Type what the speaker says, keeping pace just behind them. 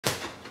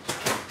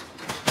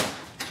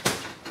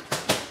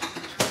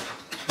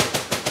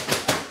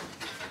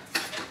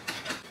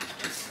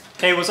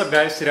Hey, what's up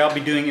guys? Today I'll be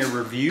doing a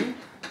review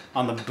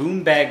on the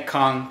Boom Bag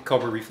Kong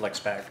Cobra Reflex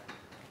bag.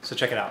 So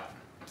check it out.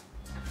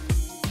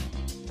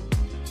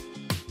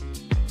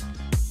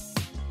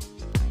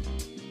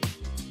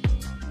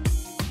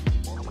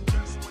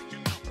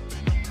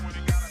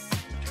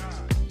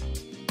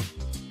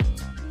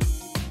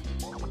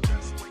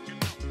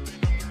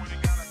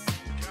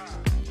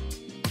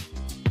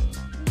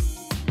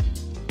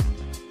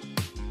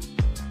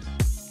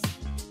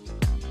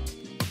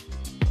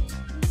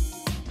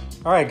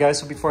 All right guys,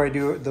 so before I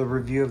do the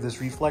review of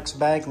this Reflex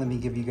bag, let me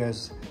give you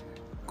guys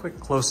a quick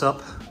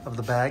close-up of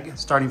the bag.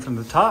 Starting from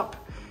the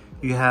top,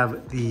 you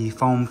have the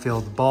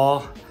foam-filled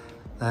ball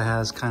that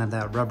has kind of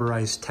that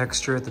rubberized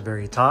texture at the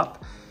very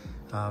top.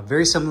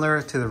 Very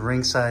similar to the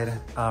Ringside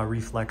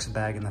Reflex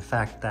bag in the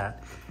fact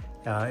that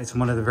it's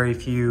one of the very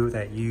few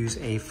that use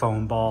a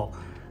foam ball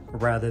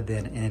rather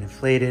than an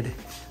inflated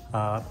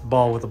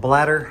ball with a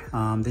bladder.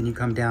 Then you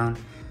come down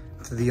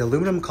to the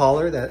aluminum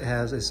collar that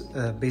has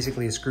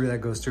basically a screw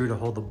that goes through to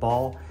hold the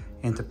ball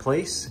into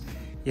place.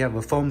 You have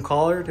a foam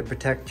collar to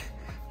protect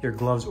your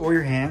gloves or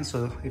your hands,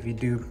 so if you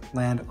do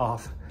land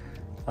off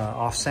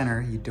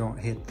center, you don't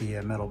hit the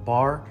metal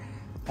bar.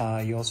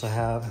 You also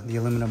have the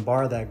aluminum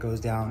bar that goes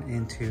down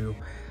into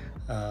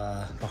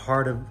the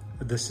heart of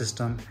the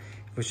system,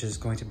 which is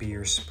going to be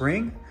your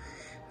spring.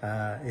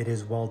 It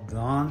is welded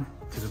on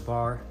to the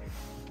bar.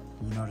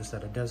 You notice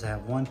that it does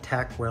have one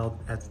tack weld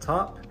at the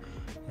top.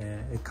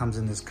 It comes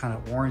in this kind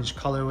of orange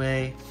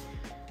colorway,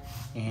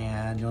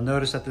 and you'll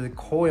notice that the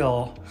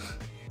coil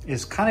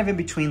is kind of in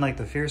between like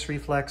the Fierce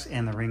Reflex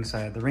and the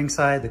Ringside. The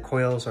Ringside, the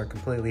coils are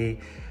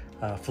completely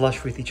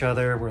flush with each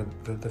other, where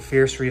the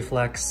Fierce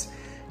Reflex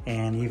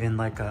and even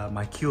like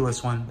my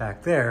keyless one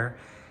back there,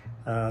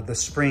 the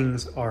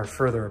springs are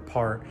further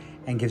apart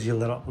and gives you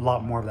a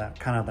lot more of that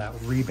kind of that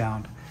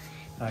rebound.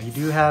 You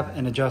do have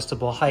an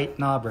adjustable height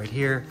knob right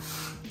here,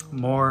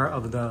 more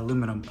of the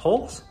aluminum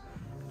poles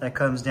that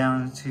comes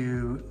down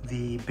to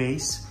the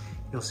base.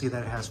 You'll see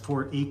that it has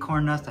 4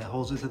 acorn nuts that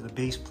holds it to the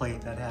base plate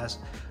that has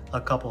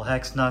a couple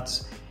hex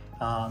nuts.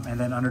 And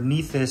then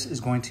underneath this is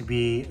going to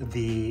be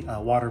the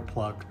water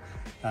plug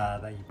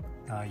that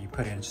you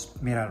put in. It's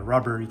made out of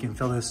rubber. You can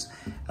fill this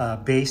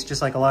base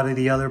just like a lot of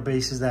the other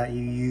bases that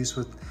you use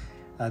with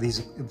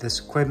this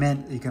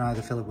equipment. You can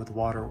either fill it with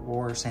water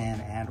or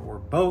sand and or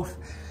both.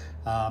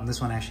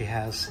 This one actually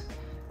has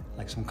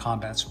like some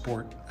combat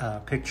sport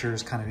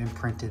pictures kind of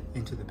imprinted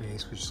into the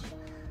base, which is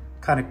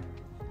kind of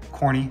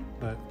corny,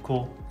 but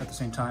cool at the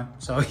same time.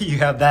 So you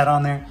have that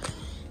on there.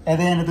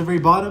 And then at the very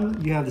bottom,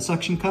 you have the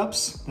suction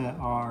cups that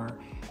are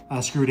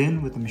screwed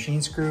in with the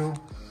machine screw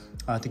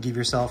to give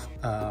yourself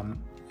a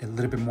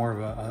little bit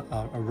more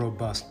of a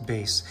robust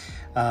base.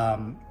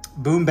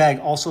 Boom Bag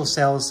also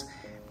sells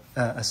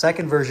a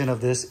second version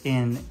of this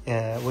in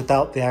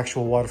without the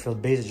actual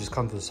water-filled base. It just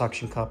comes with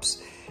suction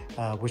cups,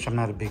 which I'm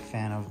not a big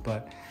fan of,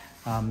 but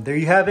there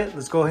you have it.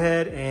 Let's go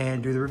ahead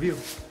and do the review.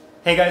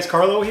 Hey guys,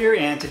 Carlo here,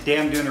 and today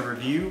I'm doing a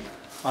review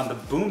on the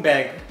Boom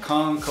Bag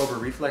Kong Cobra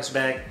Reflex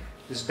bag.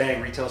 This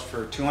bag retails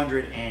for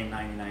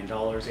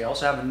 $299. They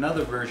also have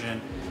another version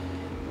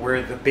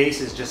where the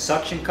base is just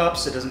suction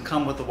cups. It doesn't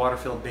come with the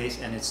water-filled base,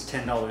 and it's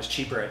 $10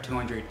 cheaper at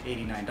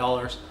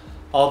 $289.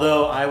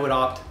 Although I would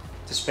opt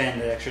to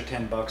spend the extra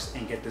 10 bucks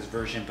and get this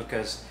version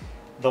because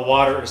the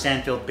water or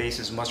sand-filled base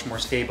is much more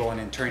stable, and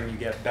in turn you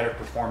get better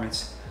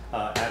performance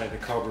out of the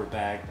Cobra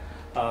bag.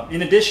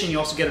 In addition, you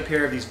also get a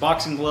pair of these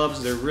boxing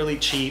gloves. They're really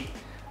cheap,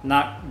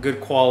 not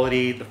good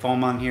quality. The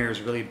foam on here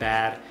is really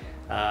bad.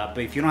 But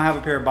if you don't have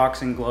a pair of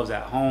boxing gloves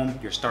at home,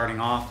 you're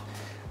starting off,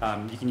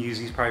 you can use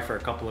these probably for a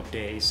couple of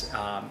days.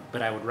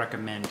 But I would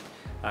recommend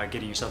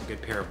getting yourself a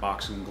good pair of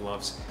boxing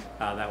gloves.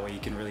 That way you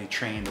can really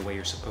train the way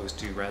you're supposed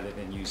to rather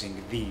than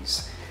using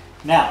these.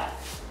 Now,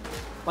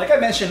 like I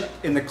mentioned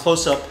in the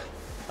close-up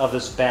of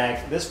this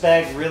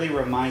bag really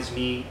reminds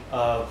me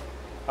of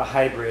a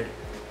hybrid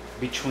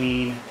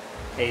between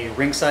a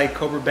Ringside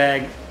Cobra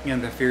bag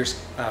and the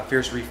Fierce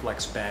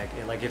Reflex bag.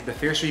 Like if the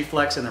Fierce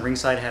Reflex and the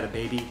Ringside had a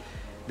baby,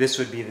 this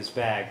would be this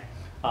bag.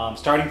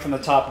 Starting from the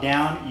top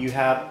down, you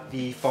have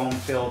the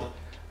foam-filled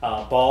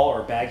ball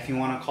or bag, if you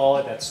want to call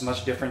it. That's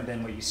much different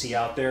than what you see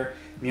out there.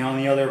 The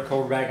only other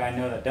Cobra bag I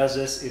know that does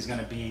this is going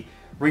to be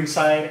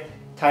Ringside.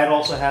 Tide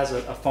also has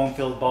a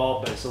foam-filled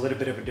ball, but it's a little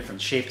bit of a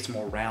different shape. It's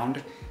more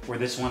round, where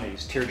this one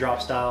is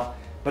teardrop style.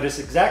 But it's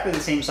exactly the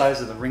same size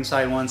as the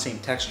Ringside one, same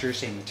texture,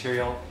 same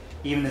material,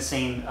 even the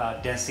same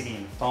density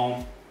in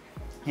foam.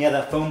 You have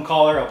that foam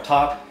collar up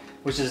top,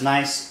 which is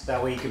nice.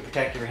 That way you can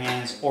protect your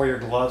hands or your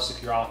gloves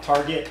if you're off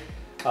target.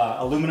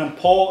 Aluminum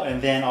pole,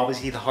 and then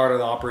obviously the heart of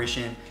the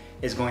operation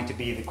is going to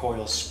be the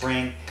coil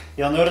spring.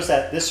 You'll notice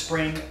that this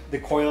spring, the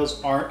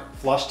coils aren't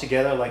flush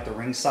together like the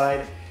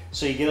Ringside,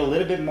 so you get a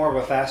little bit more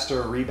of a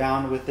faster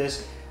rebound with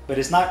this, but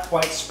it's not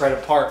quite spread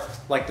apart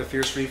like the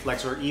Fierce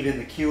Reflex or even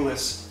the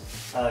keyless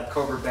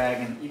Cobra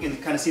bag. And you can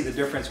kind of see the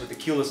difference with the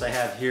keyless I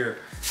have here,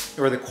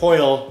 where the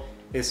coil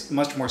is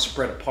much more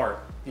spread apart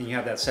and you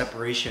have that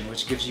separation,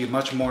 which gives you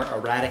much more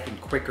erratic and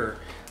quicker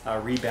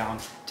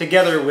rebound,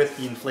 together with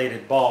the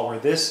inflated ball, where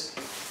this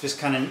just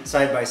kind of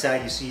side by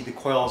side, you see the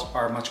coils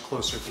are much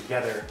closer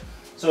together.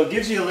 So it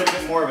gives you a little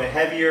bit more of a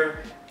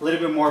heavier, a little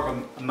bit more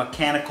of a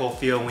mechanical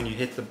feel when you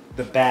hit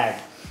the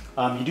bag.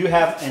 You do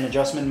have an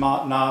adjustment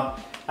knob.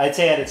 I'd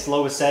say at its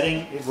lowest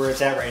setting, where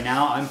it's at right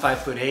now, I'm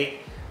 5'8",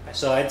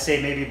 so I'd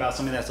say maybe about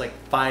something that's like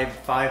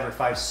 5'5" or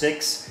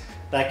 5'6"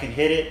 that can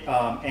hit it,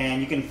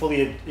 and you can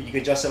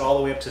adjust it all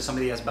the way up to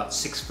somebody that's about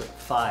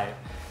 6'5".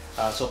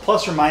 So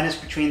plus or minus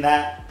between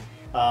that.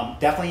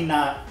 Definitely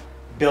not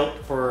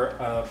built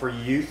for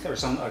youth or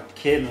a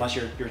kid, unless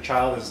your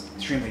child is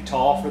extremely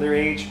tall for their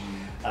age.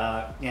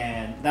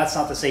 And that's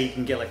not to say you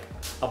can get like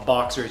a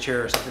box or a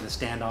chair or something to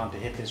stand on to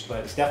hit this,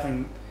 but it's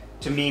definitely,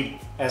 to me,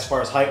 as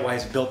far as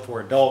height-wise, built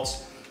for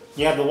adults.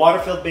 You have the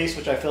water-filled base,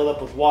 which I filled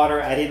up with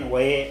water. I didn't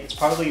weigh it. It's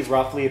probably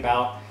roughly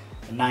about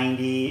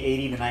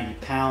 80 to 90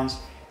 pounds.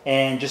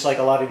 And just like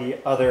a lot of the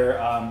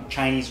other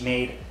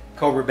Chinese-made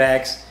Cobra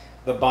bags,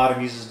 the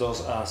bottom uses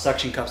those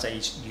suction cups that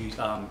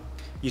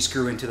you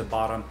screw into the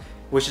bottom,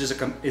 which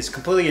is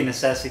completely a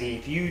necessity.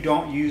 If you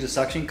don't use the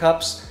suction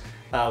cups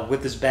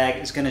with this bag,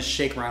 it's going to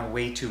shake around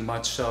way too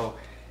much. So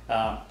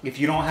if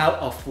you don't have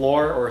a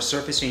floor or a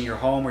surface in your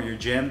home or your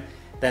gym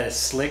that is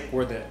slick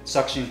where the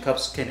suction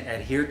cups can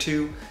adhere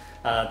to,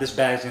 this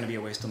bag is going to be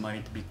a waste of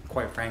money, to be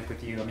quite frank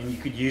with you. I mean, you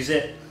could use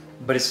it,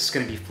 but it's just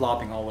going to be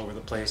flopping all over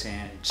the place,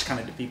 and it just kind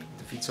of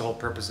defeats the whole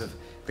purpose of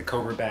the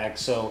Cobra bag.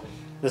 So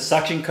the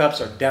suction cups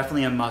are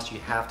definitely a must. You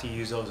have to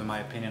use those, in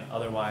my opinion.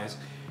 Otherwise,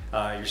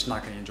 you're just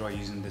not going to enjoy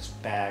using this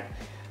bag.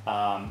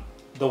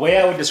 The way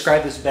I would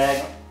describe this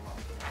bag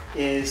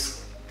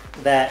is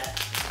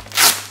that,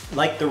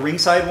 like the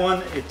Ringside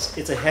one,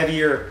 it's a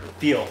heavier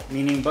feel.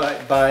 Meaning by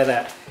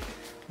that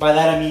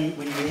I mean,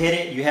 when you hit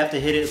it, you have to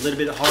hit it a little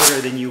bit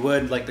harder than you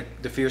would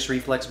like the Fierce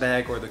Reflex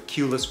bag or the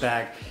Q-less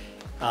bag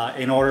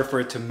in order for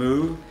it to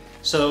move.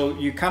 So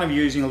you're kind of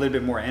using a little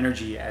bit more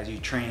energy as you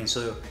train.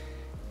 So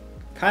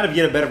kind of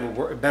get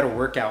a better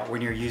workout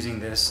when you're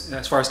using this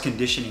as far as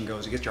conditioning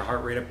goes. You get your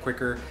heart rate up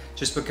quicker,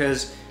 just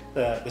because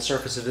the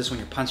surface of this, when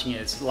you're punching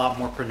it, it's a lot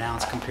more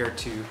pronounced compared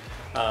to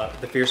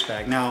the Fierce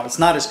bag. Now, it's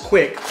not as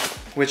quick,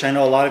 which I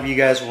know a lot of you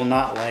guys will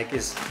not like.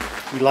 Is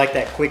you like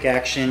that quick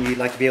action, you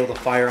like to be able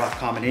to fire off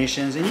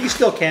combinations, and you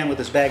still can with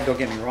this bag, don't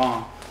get me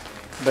wrong,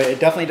 but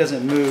it definitely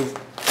doesn't move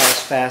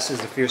as fast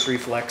as the Fierce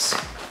Reflex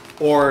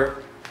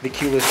or the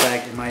Q-less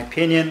bag, in my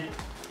opinion.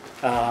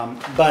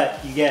 But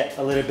you get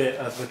a little bit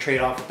of a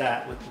trade-off with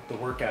that, with the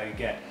workout you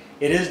get.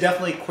 It is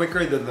definitely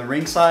quicker than the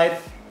Ringside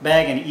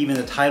bag and even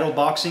the Title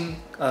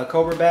Boxing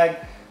Cobra bag.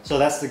 So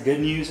that's the good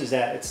news, is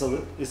that it's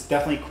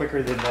definitely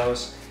quicker than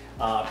those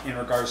in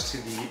regards to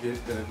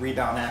the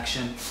rebound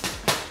action.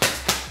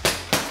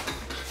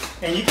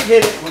 And you can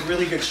hit it with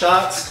really good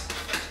shots.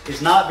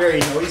 It's not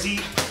very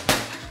noisy.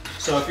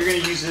 So if you're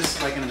gonna use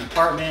this like in an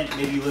apartment,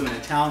 maybe you live in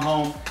a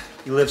townhome,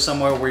 you live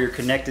somewhere where you're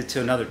connected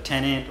to another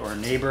tenant or a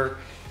neighbor,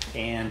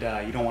 and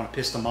you don't want to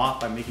piss them off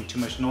by making too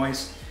much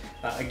noise.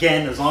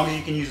 Again, as long as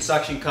you can use the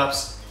suction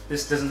cups,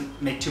 this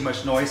doesn't make too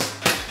much noise.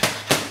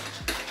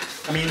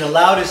 I mean, the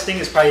loudest thing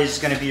is probably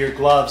just going to be your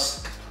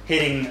gloves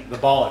hitting the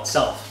ball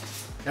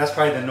itself. That's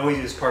probably the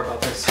noisiest part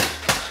about this.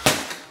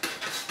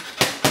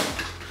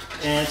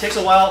 And it takes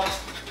a while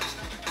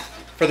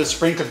for the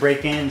spring to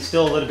break in. It's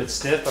still a little bit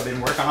stiff. I've been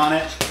working on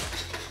it.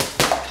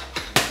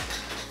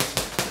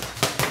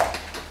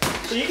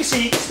 So you can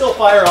see, you can still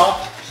fire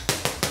off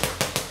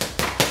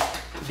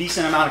a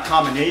decent amount of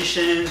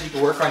combinations. You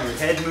can work on your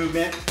head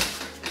movement.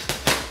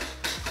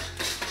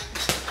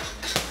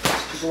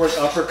 You can work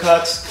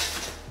uppercuts.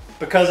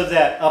 Because of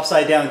that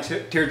upside down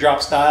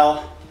teardrop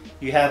style,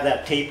 you have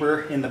that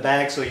taper in the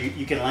bag, so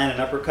you can land an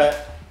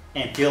uppercut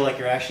and feel like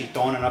you're actually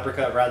throwing an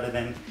uppercut rather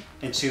than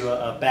into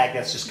a bag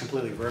that's just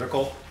completely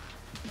vertical.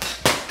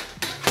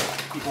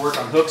 You can work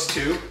on hooks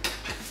too.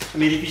 I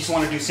mean, if you just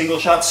want to do single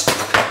shots,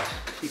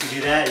 you can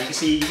do that. You can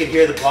see, you can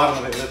hear the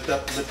bottom of it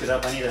lift it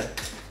up. I need to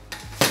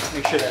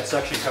make sure that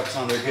suction cup's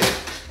on there good.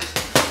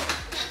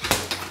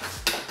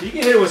 You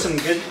can hit it with some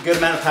good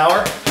amount of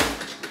power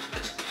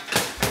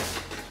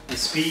and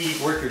speed.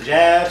 Work your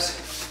jabs.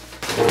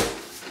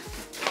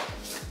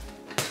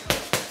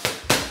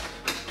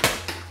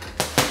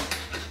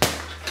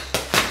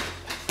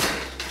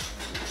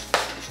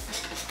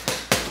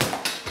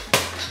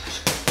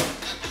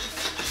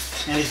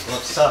 And these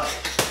gloves suck.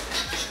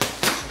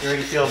 I can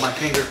already feel my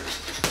finger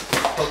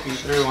poking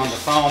through on the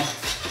foam.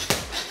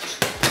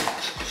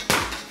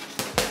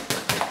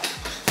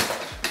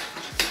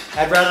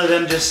 I'd rather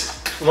them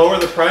just lower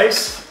the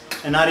price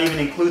and not even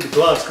include the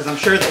gloves, because I'm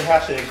sure they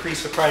have to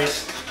increase the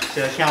price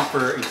to account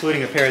for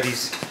including a pair of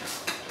these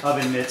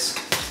oven mitts.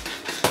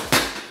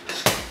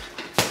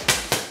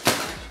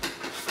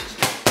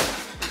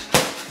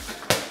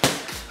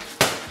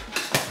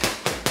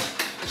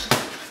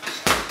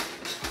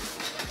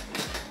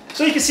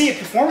 So you can see,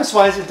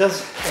 performance-wise, it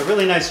does a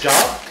really nice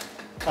job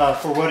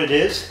for what it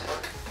is.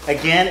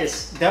 Again,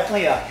 it's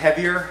definitely a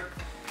heavier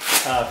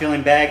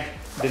feeling bag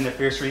than the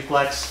Fierce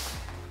Reflex.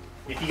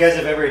 If you guys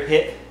have ever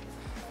hit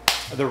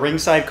the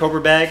Ringside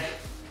Cobra bag,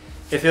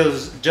 it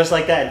feels just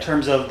like that in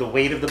terms of the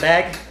weight of the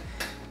bag.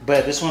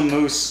 but this one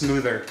moves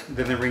smoother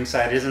than the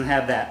Ringside. It doesn't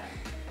have that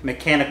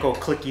mechanical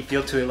clicky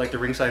feel to it like the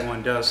Ringside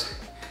one does.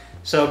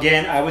 So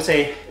again, I would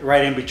say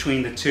right in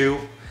between the two.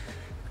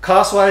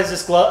 Cost-wise,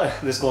 this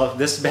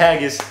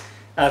bag is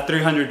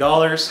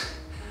 $300.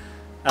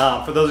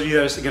 For those of you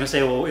that are gonna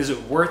say, well, is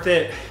it worth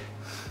it?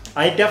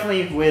 I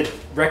definitely would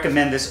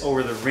recommend this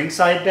over the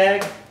Ringside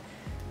bag,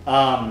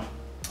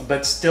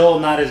 but still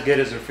not as good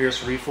as the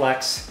Fierce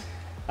Reflex.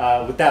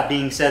 With that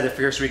being said, the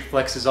Fierce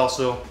Reflex is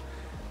also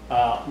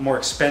more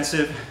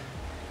expensive,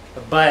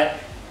 but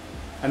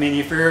I mean,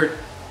 if you're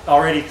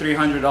already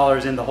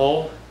 $300 in the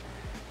hole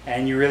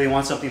and you really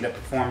want something that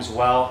performs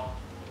well,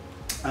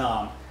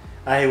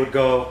 I would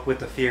go with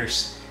the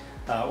Fierce,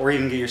 or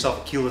even get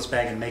yourself a keyless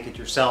bag and make it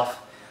yourself.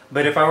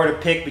 But if I were to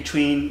pick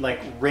between like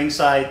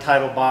Ringside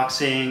Title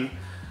Boxing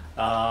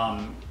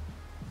and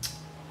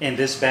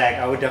this bag,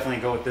 I would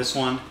definitely go with this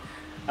one.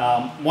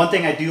 One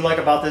thing I do like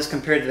about this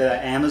compared to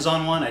the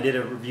Amazon one, I did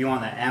a review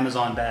on the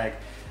Amazon bag.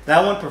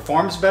 That one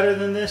performs better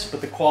than this, but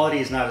the quality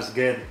is not as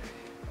good.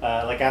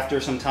 Like after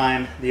some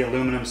time, the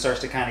aluminum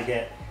starts to kind of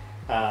get,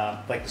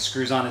 like the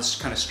screws on it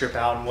kind of strip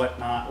out and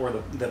whatnot, or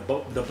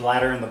the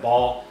bladder and the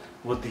ball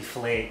will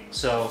deflate.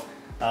 So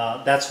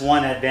that's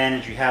one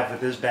advantage you have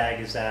with this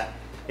bag, is that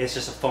it's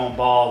just a foam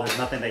ball. There's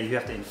nothing that you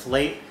have to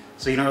inflate.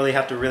 So you don't really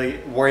have to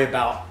worry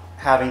about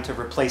having to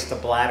replace the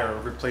bladder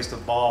or replace the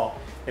ball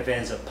if it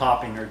ends up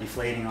popping or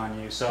deflating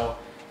on you. So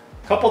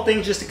a couple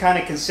things just to kind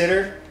of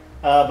consider,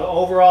 but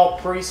overall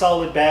pretty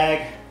solid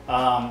bag.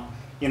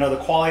 You know,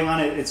 the quality on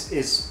it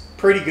is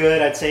pretty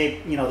good. I'd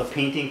say, you know, the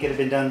painting could have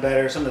been done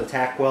better. Some of the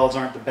tack welds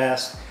aren't the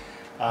best.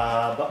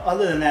 But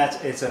other than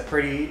that, it's a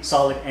pretty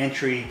solid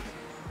entry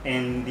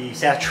in the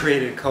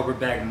saturated Cobra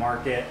bag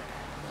market,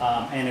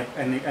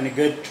 and a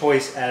good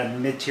choice at a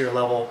mid-tier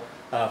level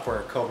for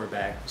a Cobra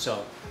bag.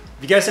 So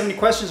if you guys have any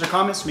questions or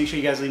comments, make sure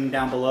you guys leave them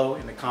down below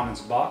in the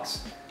comments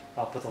box.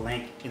 I'll put the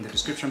link in the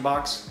description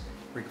box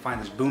where you can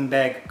find this Boom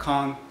Bag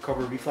Kong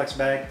Cobra Reflex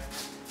bag.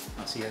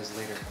 I'll see you guys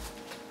later.